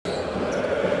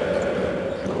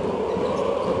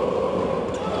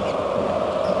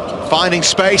Finding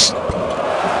space.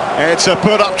 It's a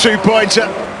put-up two-pointer.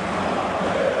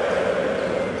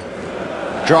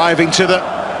 Driving to the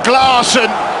glass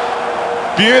and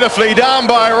beautifully done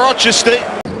by Rochestie.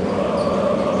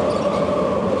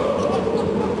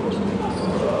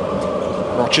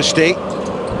 Rochestie.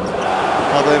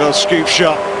 Another little scoop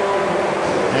shot.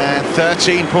 And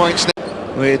 13 points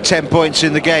now, with 10 points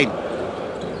in the game.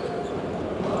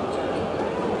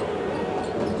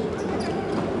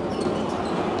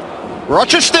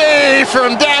 Rochestie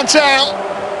from downtown.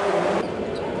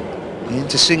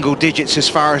 Into single digits as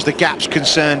far as the gap's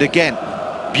concerned again.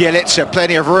 Bielitsa,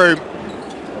 plenty of room.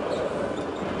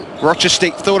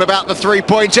 Rochestie thought about the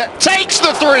three-pointer. Takes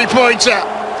the three-pointer!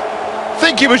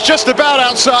 Think he was just about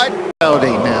outside.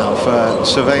 Now for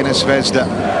Crvena Zvezda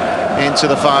into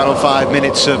the final 5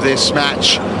 minutes of this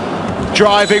match.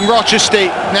 Driving Rochestie.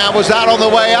 Now, was that on the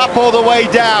way up or the way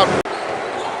down?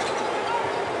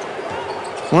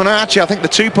 Well, no, actually, I think the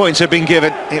 2 points have been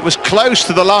given. It was close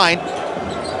to the line.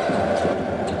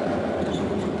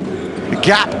 The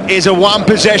gap is a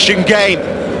one-possession game.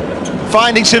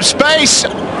 Finding some space.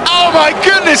 Oh my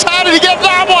goodness, how did he get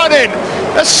that one in?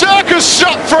 A circus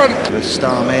shot from... The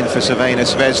star man for Crvena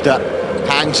Zvezda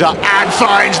hangs up and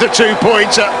finds the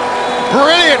two-pointer.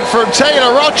 Brilliant from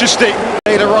Taylor Rochestie.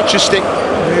 Taylor Rochestie,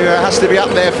 who has to be up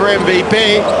there for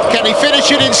MVP. Can he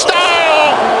finish it in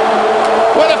style?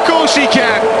 Well, of course he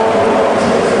can.